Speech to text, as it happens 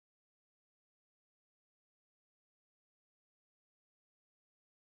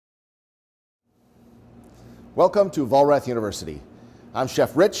Welcome to Valrath University. I'm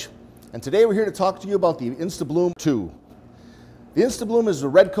Chef Rich, and today we're here to talk to you about the InstaBloom 2. The InstaBloom is a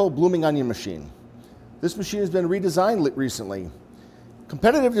Redco blooming onion machine. This machine has been redesigned recently.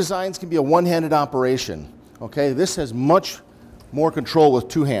 Competitive designs can be a one-handed operation. Okay, this has much more control with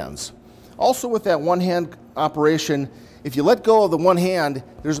two hands. Also with that one-hand operation, if you let go of the one hand,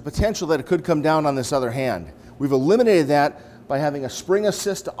 there's a potential that it could come down on this other hand. We've eliminated that by having a spring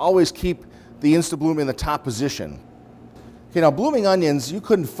assist to always keep the InstaBloom in the top position. Okay, now blooming onions, you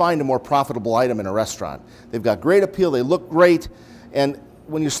couldn't find a more profitable item in a restaurant. They've got great appeal, they look great, and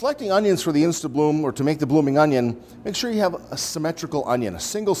when you're selecting onions for the InstaBloom or to make the blooming onion, make sure you have a symmetrical onion, a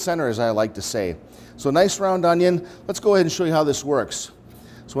single center as I like to say. So a nice round onion. Let's go ahead and show you how this works.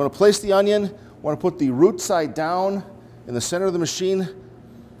 So I want to place the onion, I want to put the root side down in the center of the machine.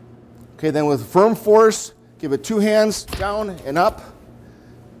 Okay, then with firm force, give it two hands, down and up,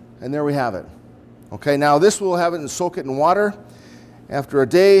 and there we have it. Okay, now this will have it and soak it in water. After a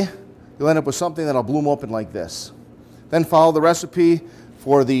day, you'll end up with something that'll bloom open like this. Then follow the recipe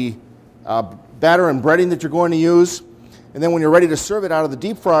for the batter and breading that you're going to use. And then when you're ready to serve it out of the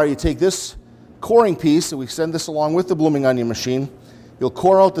deep fryer, you take this coring piece, and we send this along with the blooming onion machine. You'll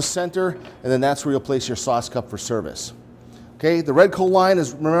core out the center, and then that's where you'll place your sauce cup for service. Okay, the Redco line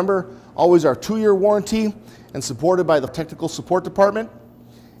is, remember, always our 2-year warranty and supported by the technical support department.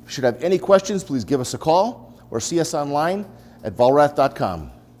 If you should have any questions, please give us a call or see us online at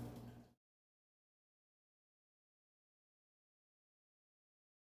valrath.com.